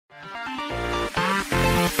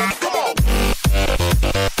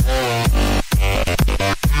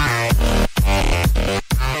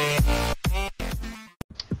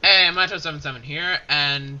Nacho77 here,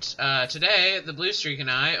 and today TheBlueStreak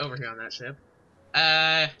and I, over here on that ship,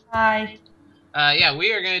 Hi. yeah,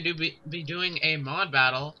 we are going to be doing a mod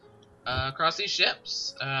battle across these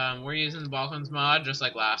ships. We're using the Balkans mod just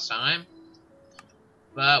like last time,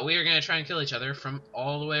 but we are going to try and kill each other from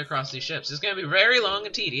all the way across these ships. It's going to be very long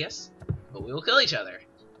and tedious, but we will kill each other.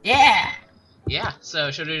 Yeah. Yeah,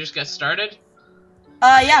 so should we just get started?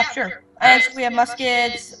 Yeah, sure. And so we have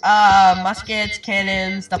muskets,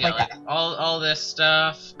 cannons, stuff Yeah, like that. all this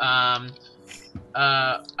stuff. I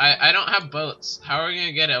don't have boats. How are we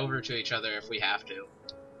gonna get over to each other if we have to?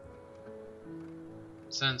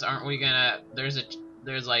 Since aren't we gonna? There's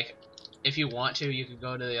like, if you want to, you could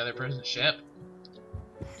go to the other person's ship.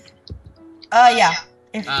 Yeah.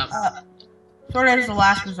 If sort of as a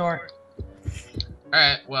last resort. All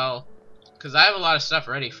right. Well, because I have a lot of stuff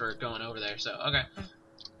ready for going over there. So okay.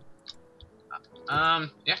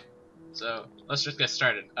 Yeah. So let's just get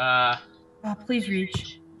started. Oh, please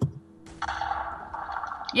reach.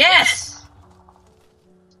 Yes.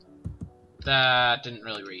 That didn't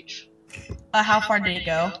really reach. How far did it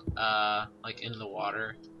go? Like in the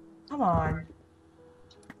water. Come on.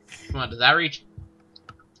 Come on, does that reach?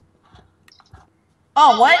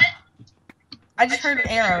 Oh, what? I just heard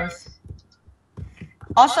arrows.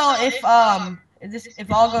 Also, if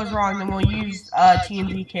all goes wrong, then we'll use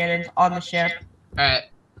TNT cannons on the ship. All right.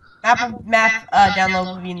 Map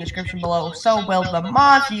download will be in the description below. So will the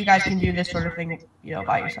mod, so you guys can do this sort of thing,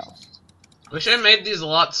 by yourselves. We should have made these a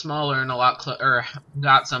lot smaller and a lot or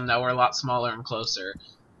got some that were a lot smaller and closer.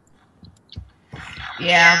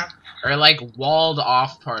 Yeah. Or like walled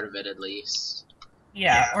off part of it at least.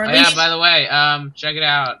 Yeah. Or at least. Yeah. By the way, check it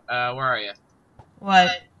out. Where are you?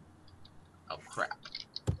 What? Oh crap!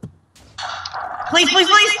 Please, please,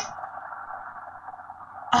 please!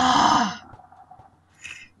 Ah.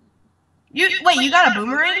 Wait, you got a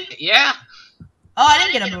boomerang? Yeah. Oh, I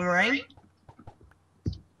didn't get a boomerang.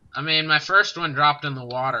 I mean, my first one dropped in the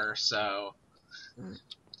water, so.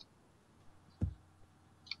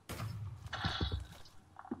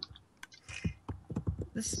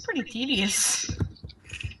 This is pretty tedious.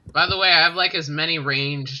 By the way, I have like as many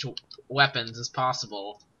ranged weapons as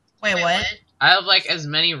possible. Wait, what? I have like as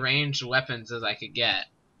many ranged weapons as I could get.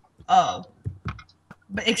 Oh.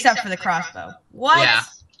 But except for the crossbow. What? Yeah.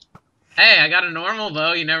 Hey, I got a normal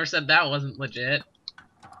bow. You never said that wasn't legit.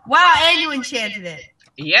 Wow, and you enchanted it.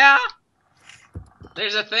 Yeah.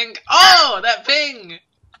 There's a thing. Oh, that ping.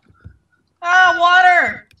 Ah,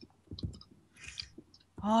 water.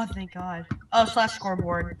 Oh, thank God. Oh, /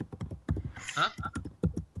 scoreboard. Huh?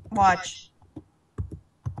 Watch.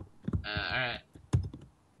 Alright.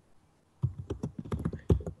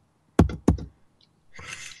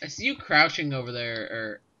 I see you crouching over there,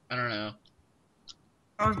 or I don't know.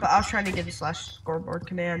 I was trying to get the / scoreboard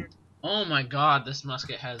command. Oh my God, this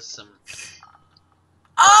musket has some.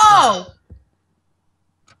 Oh!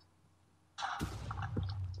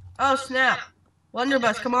 Oh snap!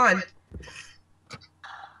 Wonderbus, come on!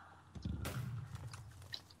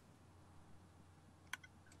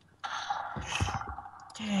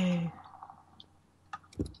 Dang.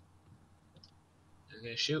 You're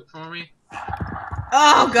gonna shoot for me?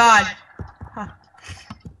 Oh God! Huh.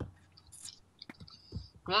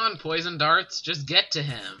 Come on, poison darts, just get to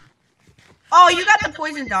him. Oh, you got the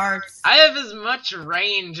poison darts. I have as much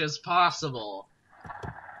range as possible.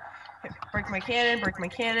 Break my cannon, break my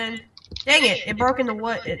cannon. Dang it, it broke in the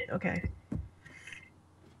wood. Okay.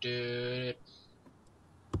 Dude.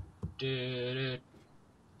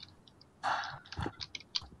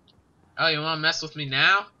 Oh, you wanna mess with me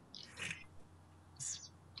now?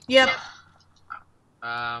 Yep.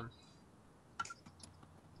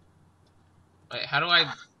 Wait, how do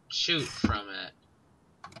I shoot from it?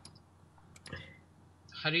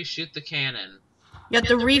 How do you shoot the cannon? You have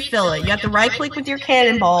to refill it. You have to right click with your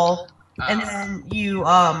cannonball, and then you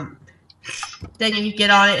get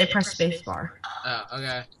on it and press spacebar. Oh,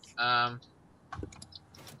 okay.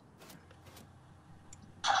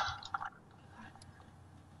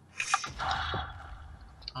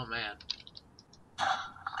 Oh man.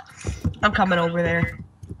 I'm coming over there.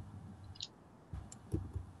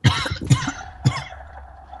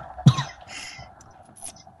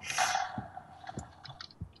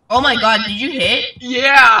 Oh my God, did you hit?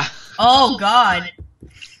 Yeah! Oh God.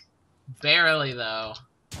 Barely though.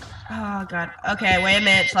 Oh God. Okay, wait a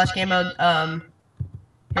minute. / game mode.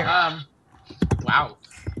 Here. Wow.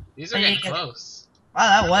 These are getting close.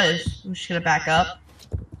 Wow, that was. I'm just gonna back up.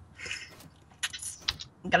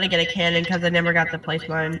 Gotta get a cannon because I never got to place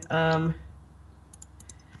mine.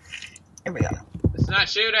 Here we go. It's not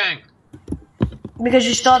shooting. Because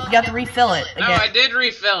you still have to refill it No, again. I did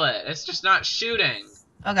refill it. It's just not shooting.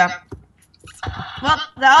 Okay. Well,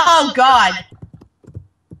 oh god.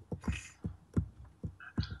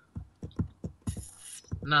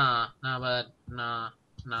 Nah, bud. Nah.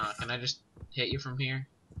 Can I just hit you from here?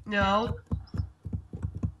 No.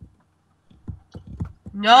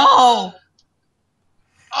 No.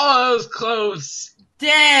 Oh, that was close.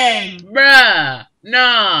 Dang. Bruh. No.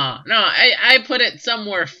 I put it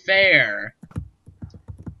somewhere fair.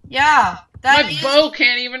 Yeah. My bow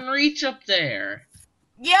can't even reach up there.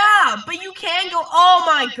 Yeah, but you can go. Oh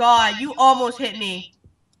my god, you almost hit me.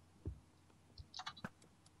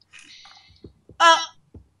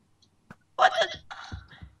 What the?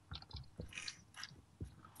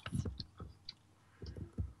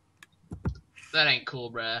 That ain't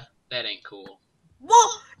cool, bruh. That ain't cool.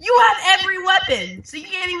 Well, you have every weapon, so you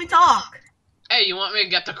can't even talk. Hey, you want me to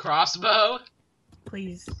get the crossbow?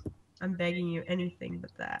 Please, I'm begging you, anything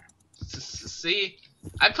but that. See?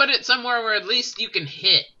 I put it somewhere where at least you can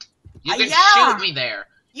hit. You can yeah. shoot me there.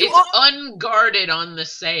 It's unguarded on the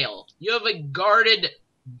sail. You have a guarded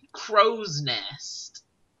crow's nest.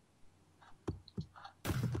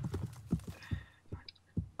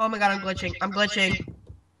 Oh my god, I'm glitching. I'm glitching.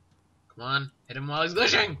 Come on, hit him while he's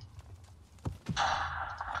glitching.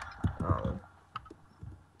 Oh.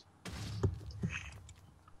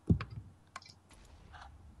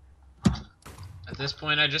 At this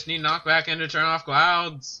point, I just need knockback in to turn off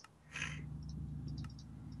clouds.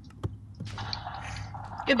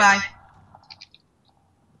 Goodbye.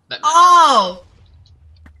 Oh!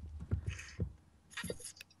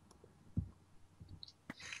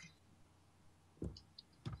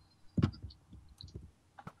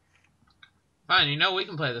 Fine, you know we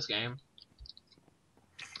can play this game.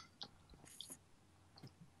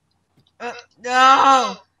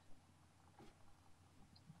 No!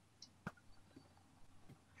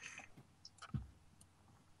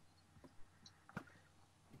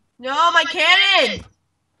 No, my cannon!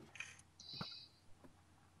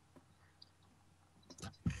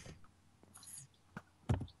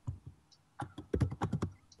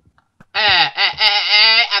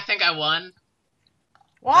 I think I won.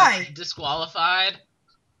 Why? That's disqualified.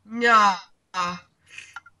 No.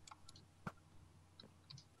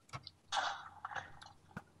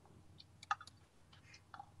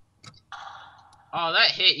 Oh,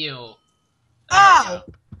 that hit you. Oh!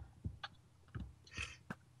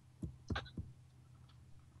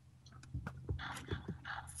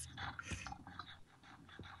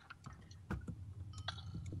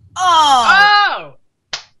 Oh!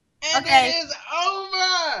 And Okay. it is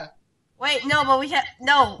over! Wait, no, but we have...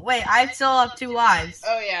 No, wait, I still have 2 lives.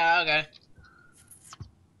 Oh, yeah, okay.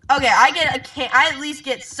 Okay, I at least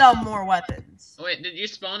get some more weapons. Wait, did you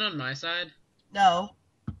spawn on my side? No.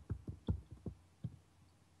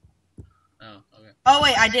 Oh, okay. Oh,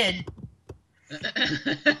 wait, I did.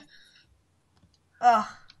 Ugh.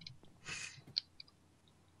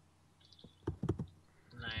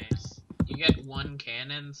 Nice. You get 1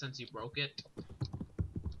 cannon since you broke it.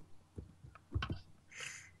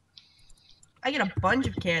 I get a bunch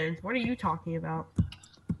of cannons. What are you talking about?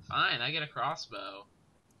 Fine, I get a crossbow.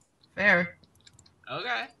 Fair.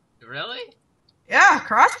 Okay. Really? Yeah,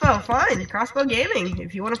 crossbow, fine. Crossbow gaming.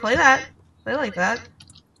 If you want to play that, play like that.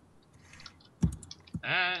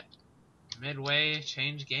 Alright. Midway,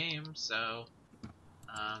 change game, so...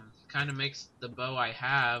 kind of makes the bow I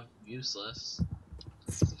have useless.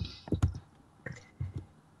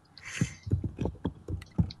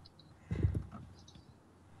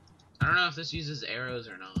 I don't know if this uses arrows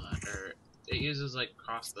or not, or it uses like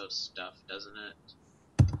crossbow stuff, doesn't it?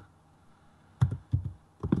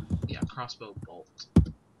 Yeah, crossbow bolt.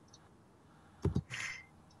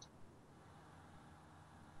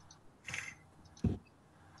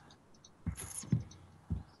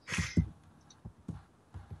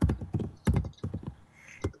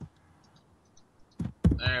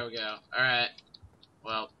 There we go. Alright.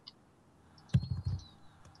 Well,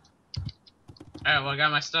 I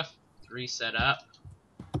got my stuff reset up.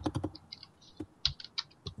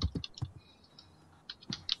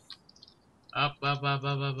 Up, hey,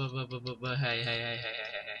 no.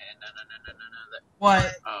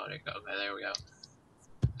 What? Oh, there you go. Okay, there we go.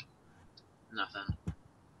 Nothing.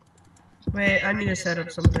 Wait, I need to set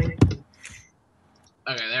up something.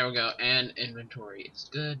 Okay, there we go. And inventory is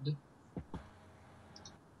good.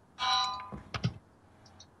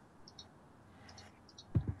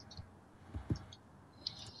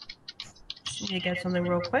 Just need to get something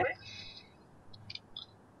real quick.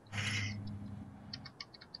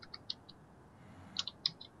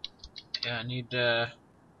 Yeah, I need, there.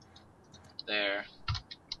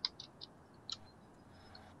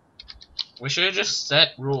 We should have just set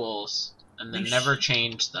rules and then never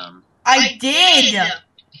changed them. I did!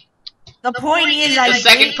 The point is I did. The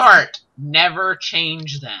second part, never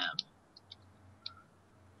change them.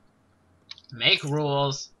 Make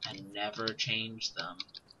rules and never change them.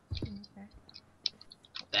 Okay.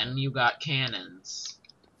 Then you got cannons.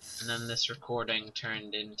 And then this recording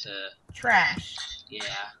turned into... trash. Yeah.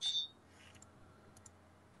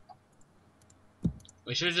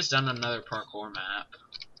 We should have just done another parkour map.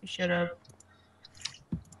 We should have.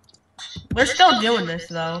 We're still doing this,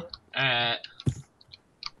 though. Alright.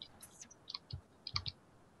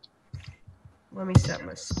 Let me set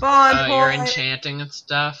my spawn point. You're enchanting and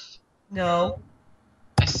stuff? No.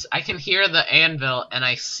 I can hear the anvil, and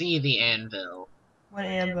I see the anvil. What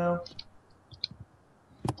anvil?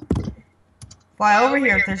 Fly over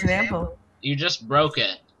here if there's an anvil. You just broke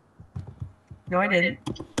it. No, I didn't.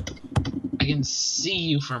 I can see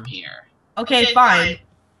you from here. Okay, fine.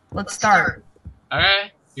 Let's start.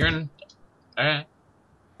 Alright. You're in... Alright.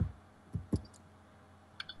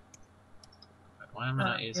 Why am I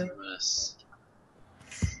not using this?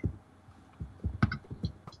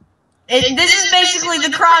 This is basically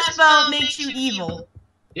the crossbow makes you evil.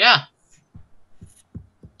 Yeah.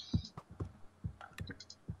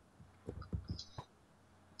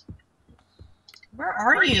 Where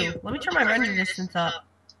are you? Let me turn my render distance up.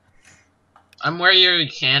 I'm where your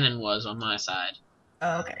cannon was on my side.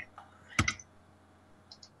 Oh, okay.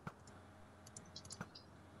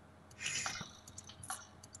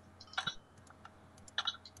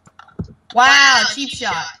 Wow, cheap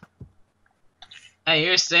shot. Hey,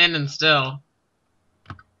 you're standing still.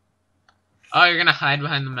 Oh, you're gonna hide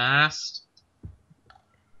behind the mast?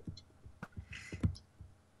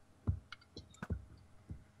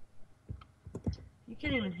 You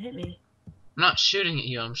can't even hit me. I'm not shooting at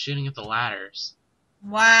you, I'm shooting at the ladders.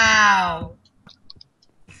 Wow.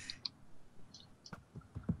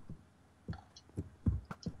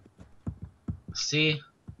 See?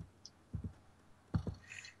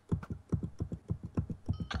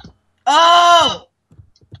 Oh!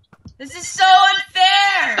 This is so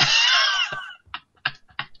unfair!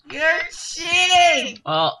 You're cheating!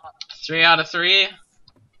 Well, 3 out of 3.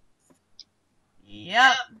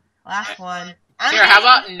 Yep. Last one. Here, how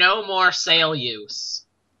about no more sail use?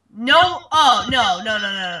 No, oh, no.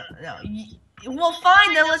 Well,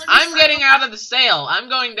 fine, then let's... I'm getting out of the sail. I'm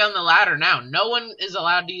going down the ladder now. No one is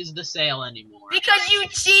allowed to use the sail anymore. Because you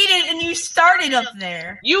cheated and you started up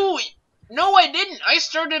there. No, I didn't. I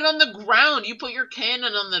started on the ground. You put your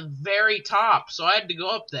cannon on the very top, so I had to go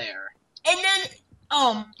up there. And then...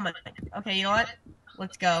 Oh, my... Okay, you know what?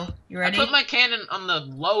 Let's go. You ready? I put my cannon on the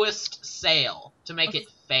lowest sail to make it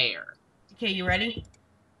fair. Okay, you ready?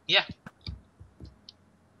 Yeah.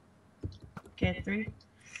 Okay, 3,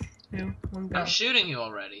 2, 1, go. I'm shooting you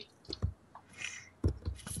already.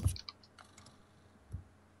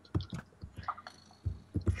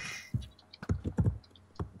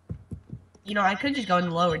 You know, I could just go in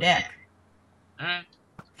the lower deck. Alright.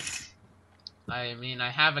 I mean, I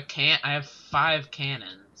have 5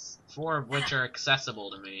 cannons, 4 of which are accessible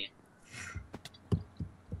to me.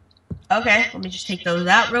 Okay, let me just take those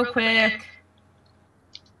out real quick.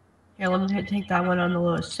 Here, let me take that one on the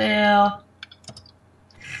lowest sail.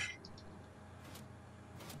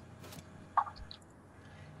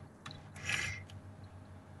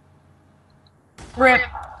 Rip.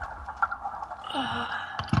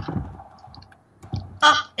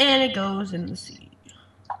 Up, and it goes in the sea.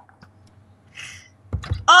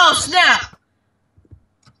 Oh, snap!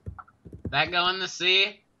 That go in the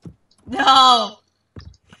sea? No!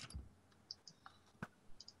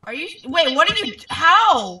 Are you... Wait, what are you...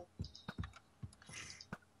 How?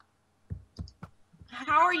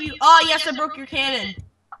 How are you... Oh, yes, I broke your cannon.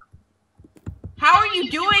 How are you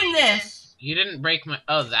doing this? You didn't break my...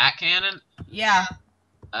 Oh, that cannon? Yeah.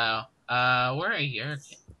 Oh. Where are your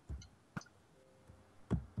cannons?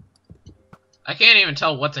 I can't even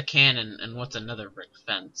tell what's a cannon and what's another brick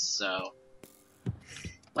fence, so...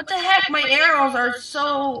 What the heck? My arrows are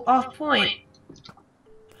so off point.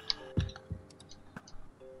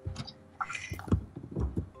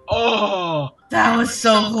 Oh! That was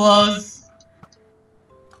so close.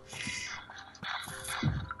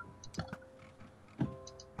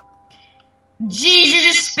 Jeez, you're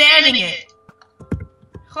just spamming it.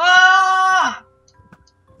 Ah!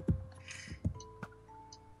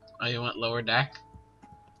 Oh, you went lower deck?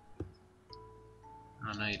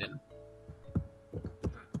 Oh, no, you didn't.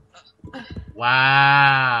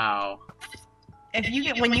 Wow.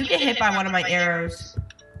 When you get hit by one of my arrows.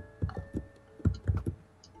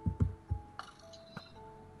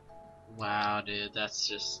 Wow, dude, that's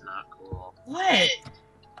just not cool. What?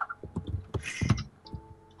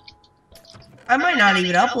 I might not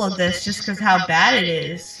even upload this just because how bad it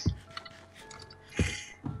is.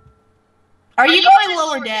 Are you going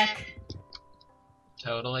lower deck?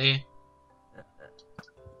 Totally.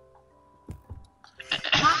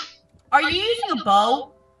 Are you using a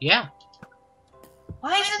bow? Yeah.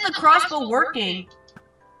 Why isn't the crossbow working?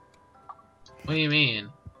 What do you mean?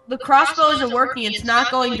 The crossbow isn't working. It's not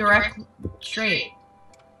going direct straight.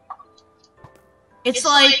 It's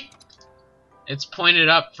like... It's pointed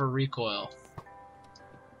up for recoil.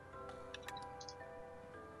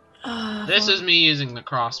 This is me using the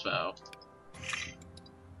crossbow.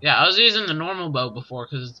 Yeah, I was using the normal bow before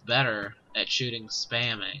because it's better at shooting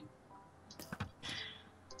spamming.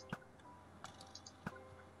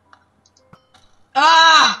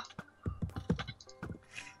 Ah!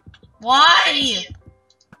 Why?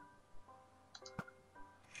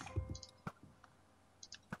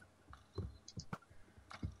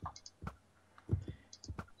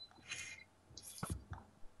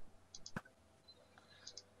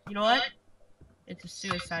 You know what? It's a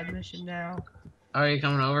suicide mission now. Oh, are you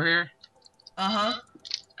coming over here? Uh-huh.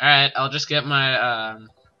 Alright, I'll just get my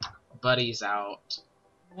buddies out.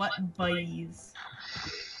 What buddies?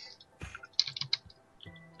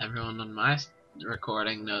 Everyone on my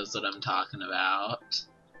recording knows what I'm talking about.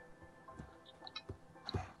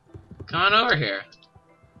 Come on over here.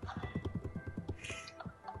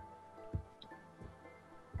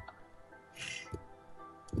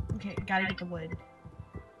 Okay, gotta get the wood.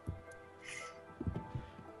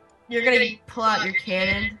 You're gonna pull out your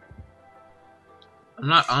cannon? I'm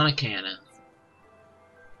not on a cannon.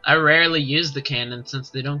 I rarely use the cannon since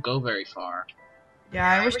they don't go very far. Yeah,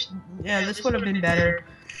 I wish... Yeah, this would have been better.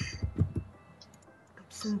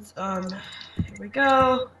 Since, here we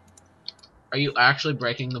go. Are you actually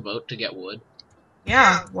breaking the boat to get wood?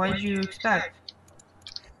 Yeah, what did you expect?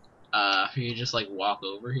 You just like walk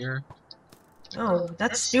over here? Oh,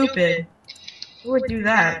 that's stupid. Who would do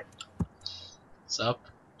that? Sup?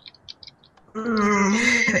 Are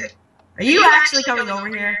you actually coming over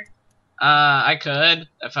here? I could,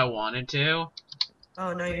 if I wanted to.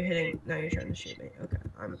 Oh, no, you're hitting... No, you're trying to shoot me. Okay,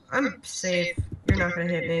 I'm safe. You're not gonna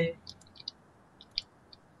hit me.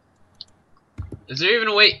 Is there even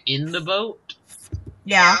a way in the boat?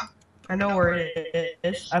 Yeah, I know where it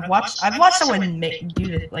is. I've watched someone do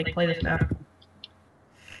this, like play this map.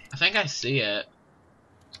 I think I see it.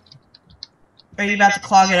 Are you about to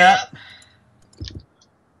clog it up?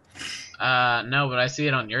 No, but I see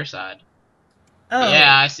it on your side. Oh.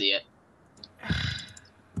 Yeah, I see it.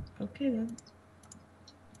 Okay then.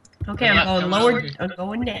 Okay, I'm going lower. I'm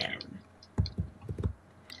going down.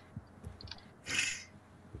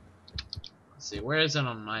 Let's see, where is it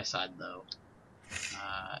on my side though?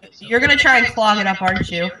 You're gonna try and clog it up,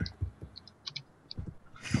 aren't you?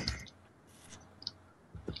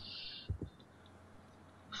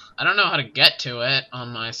 I don't know how to get to it on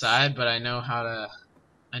my side, but I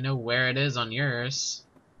know where it is on yours.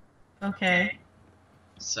 Okay.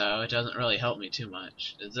 So it doesn't really help me too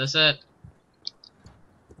much. Is this it?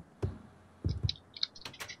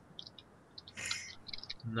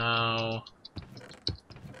 No.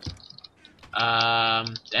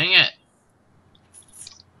 Dang it.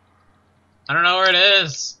 I don't know where it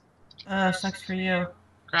is. Sucks for you.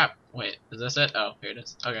 Crap. Wait, is this it? Oh, here it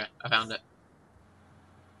is. Okay, I found it.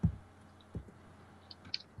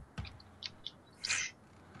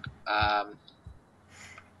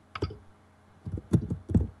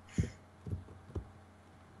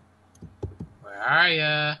 Where are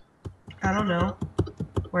ya? I don't know.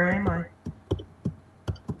 Where am I?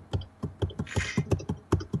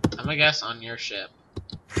 I'm gonna guess on your ship.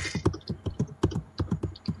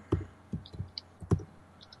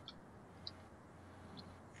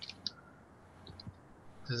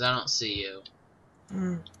 Because I don't see you.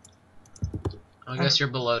 I guess you're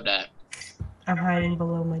below deck. I'm hiding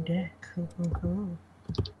below my deck.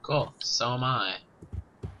 Cool. So am I.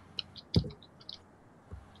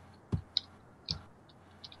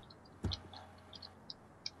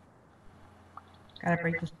 Gotta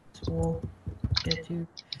break this wall. Get to.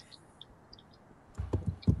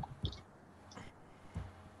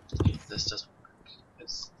 This doesn't work.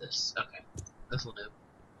 It's this. Okay. This will do.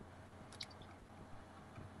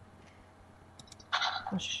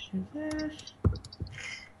 Let's do this.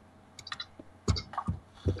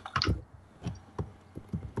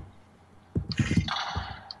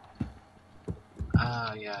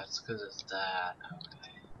 Ah, yeah, it's because it's that. Okay.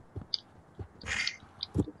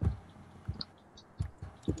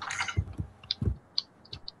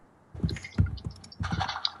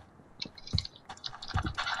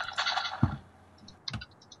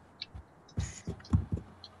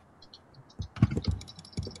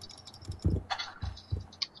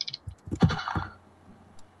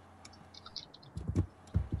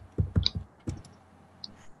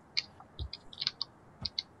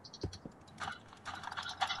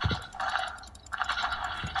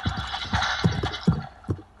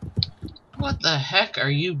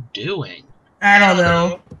 you doing? I don't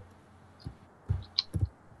know.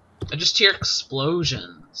 I just hear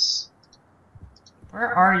explosions.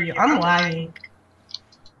 Where are you? I'm lagging.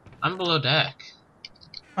 I'm below deck.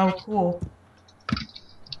 Oh, cool.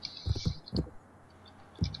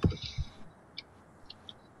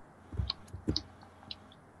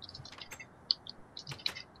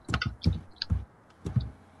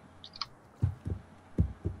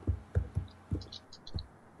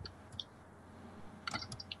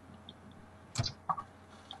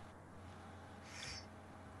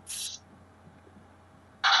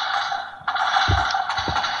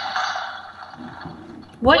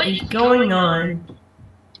 What is going on?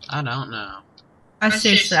 I don't know.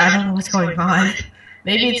 Seriously, I don't know what's going on.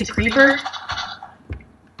 Maybe it's a creeper?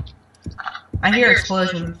 I hear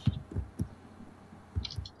explosions.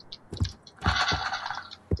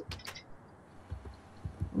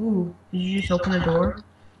 Ooh, did you just open the door?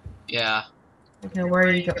 Yeah. Okay, where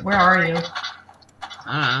are you? Where are you? I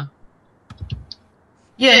don't know.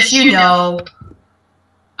 Yes, you know.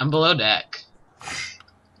 I'm below deck.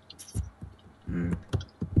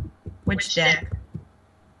 Which deck?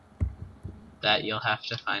 That you'll have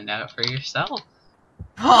to find out for yourself.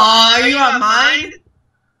 Oh, are you on mine?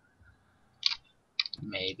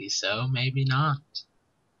 Maybe so, maybe not.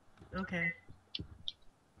 Okay.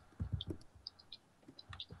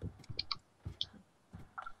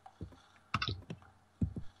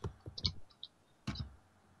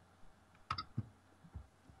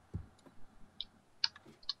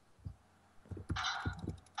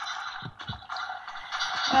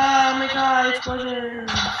 Oh my god, explosions.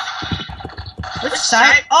 Which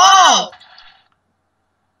side? Oh!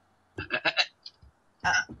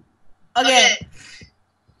 Okay.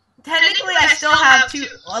 Technically, I still have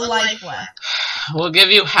a life left. We'll give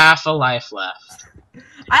you half a life left.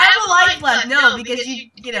 I have a life left. No, because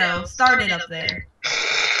you know, started up there.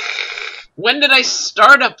 When did I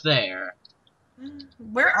start up there?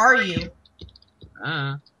 Where are you?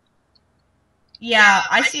 Yeah,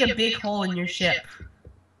 I see a big hole in your ship.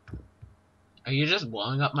 Are you just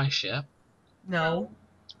blowing up my ship? No.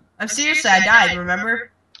 I'm seriously, I died,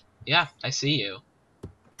 remember? Yeah, I see you.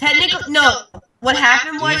 Technically, no. What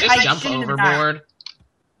happened was Do you just jump overboard?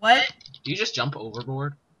 What? Do you just jump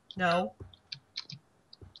overboard? No.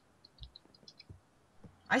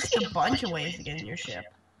 I see a bunch of ways to get in your ship.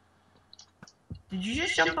 Did you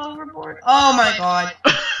just jump overboard? Oh my god.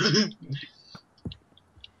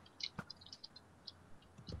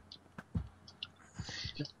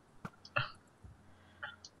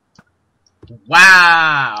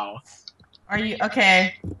 Wow. Are you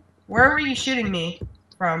okay? Where were you shooting me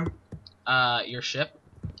from? Your ship?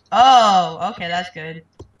 Oh, okay, that's good.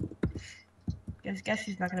 Guess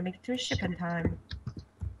he's not gonna make it to his ship in time.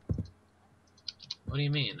 What do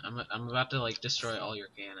you mean? I'm about to like destroy all your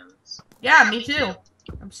cannons. Yeah, me too.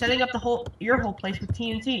 I'm setting up your whole place with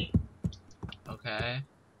TNT. Okay.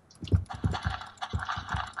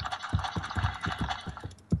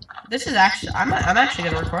 This is actually I'm actually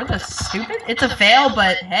gonna record this. Stupid. It's a fail,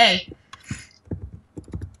 but hey.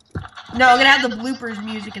 No, I'm gonna have the bloopers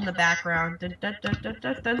music in the background. Dun, dun, dun, dun,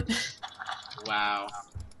 dun, dun. Wow.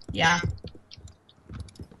 Yeah.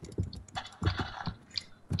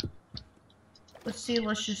 Let's see,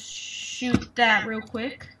 let's just shoot that real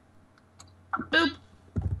quick. Boop.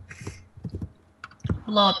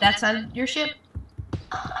 Blow up that side of your ship.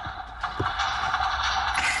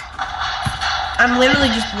 I'm literally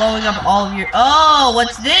just blowing up all of your... Oh,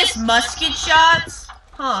 what's this? Musket shots?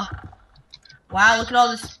 Huh. Wow, look at all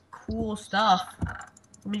this cool stuff.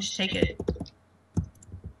 Let me just take it.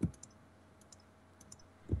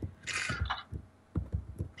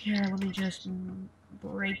 Here, let me just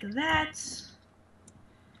break that.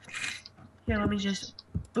 Here, let me just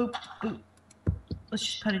boop, boop. Let's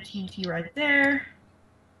just put a TNT right there.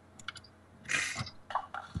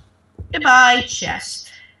 Goodbye, chest.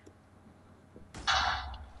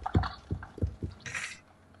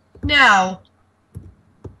 Now.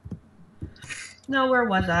 No, where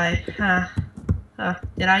was I?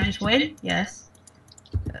 Did I just win? Yes.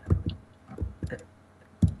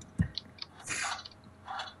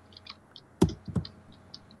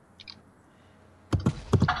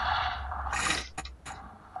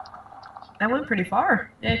 I went pretty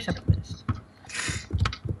far. Yeah, except for this.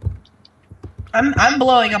 I'm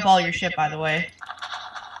blowing up all your shit, by the way.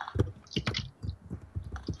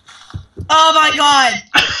 Oh my god!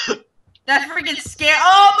 That's freaking scary.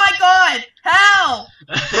 Oh my god! How?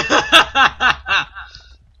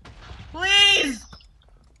 Please!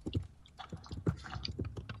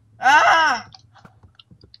 Ah!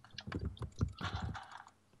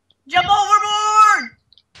 Jump overboard!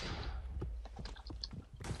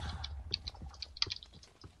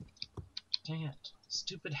 Dang it.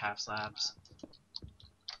 Stupid half slabs.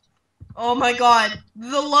 Oh my god.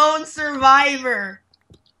 The lone survivor.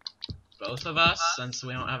 Both of us, since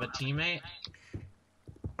we don't have a teammate?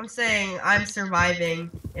 I'm saying I'm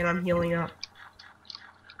surviving and I'm healing up.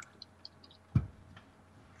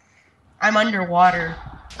 I'm underwater.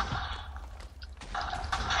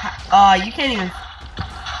 You can't even.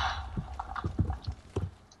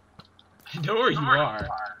 I know where you are.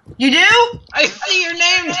 You do? I see your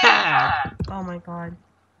name tag! Oh my god.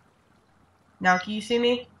 Now can you see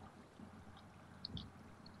me?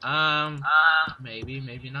 Maybe,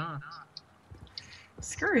 maybe not.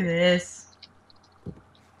 Screw this.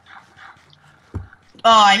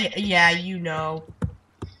 Oh, yeah, you know.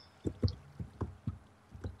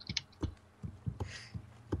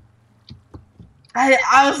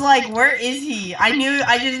 I was like, where is he?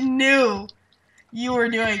 I just knew you were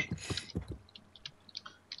doing.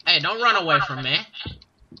 Hey, don't run away from me.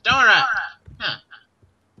 Don't run. Huh.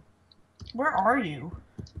 Where are you?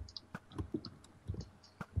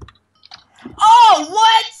 Oh,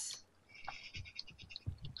 what?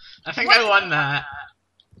 I think I won that.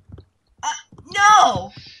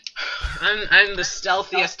 No. I'm the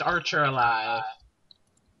stealthiest archer alive.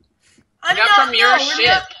 I got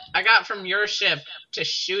from your ship to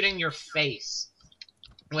shooting your face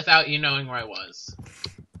without you knowing where I was.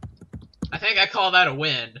 I think I call that a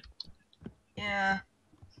win. Yeah.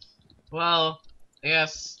 Well, I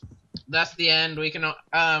guess that's the end. We can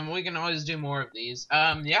always do more of these.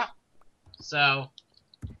 Yeah. So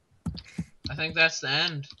I think that's the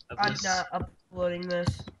end of this. I'm not uploading this.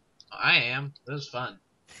 I am. It was fun.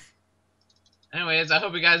 Anyways, I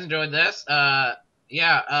hope you guys enjoyed this.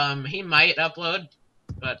 Yeah, he might upload,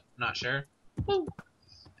 but not sure. Woo.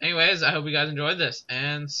 Anyways, I hope you guys enjoyed this,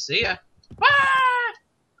 and see ya. Bye!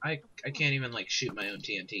 I can't even, like, shoot my own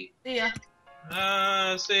TNT. See ya.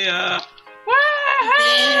 See ya.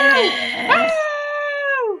 Yeah. Woo!